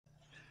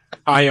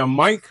Hi, I'm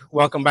Mike.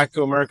 Welcome back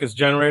to America's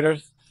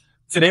Generators.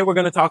 Today we're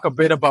going to talk a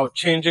bit about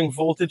changing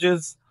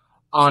voltages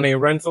on a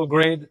rental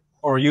grade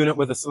or unit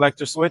with a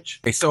selector switch.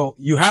 Okay, so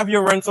you have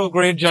your rental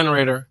grade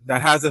generator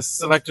that has a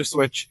selector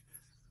switch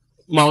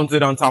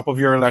mounted on top of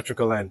your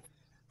electrical end.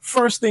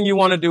 First thing you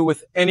want to do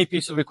with any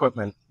piece of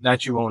equipment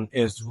that you own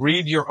is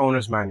read your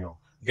owner's manual.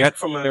 Get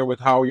familiar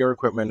with how your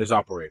equipment is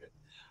operated.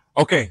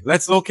 Okay,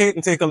 let's locate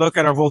and take a look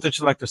at our voltage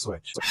selector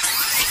switch.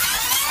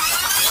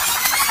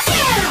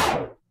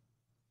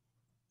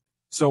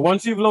 So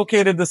once you've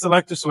located the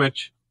selector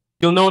switch,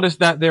 you'll notice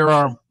that there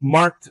are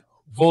marked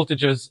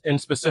voltages in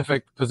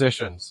specific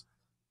positions.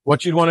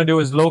 What you'd want to do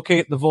is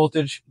locate the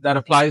voltage that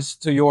applies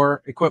to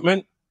your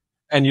equipment,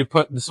 and you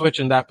put the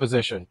switch in that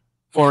position.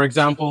 For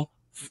example,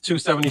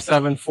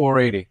 277,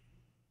 480.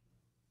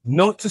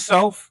 Note to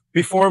self,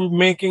 before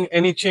making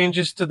any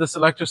changes to the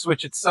selector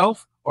switch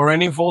itself or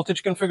any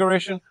voltage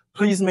configuration,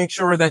 please make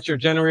sure that your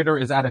generator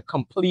is at a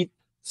complete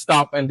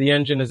stop and the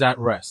engine is at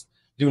rest.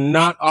 Do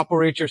not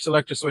operate your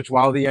selector switch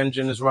while the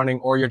engine is running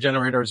or your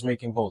generator is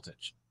making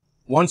voltage.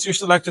 Once your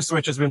selector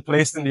switch has been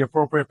placed in the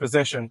appropriate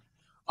position,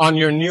 on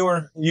your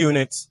newer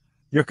units,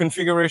 your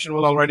configuration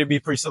will already be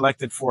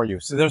pre-selected for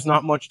you. So there's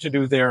not much to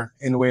do there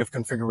in the way of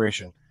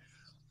configuration.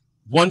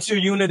 Once your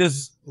unit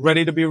is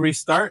ready to be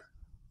restart,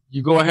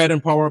 you go ahead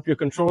and power up your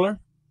controller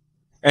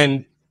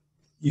and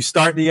you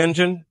start the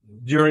engine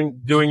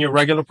doing your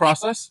regular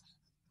process.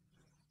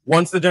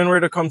 Once the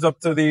generator comes up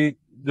to the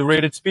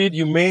rated speed,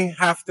 you may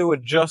have to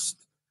adjust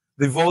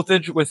the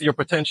voltage with your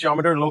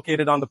potentiometer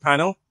located on the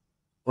panel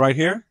right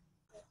here.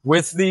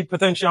 With the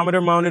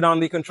potentiometer mounted on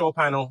the control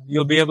panel,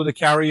 you'll be able to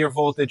carry your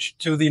voltage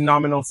to the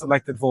nominal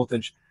selected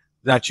voltage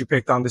that you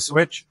picked on the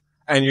switch,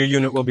 and your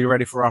unit will be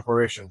ready for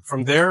operation.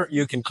 From there,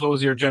 you can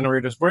close your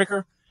generator's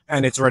breaker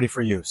and it's ready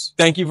for use.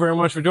 Thank you very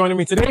much for joining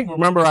me today.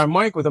 Remember, I'm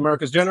Mike with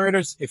America's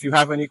Generators. If you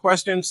have any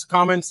questions,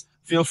 comments,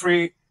 feel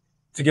free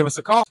to give us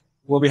a call.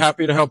 We'll be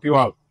happy to help you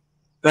out.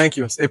 Thank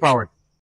you and stay powered.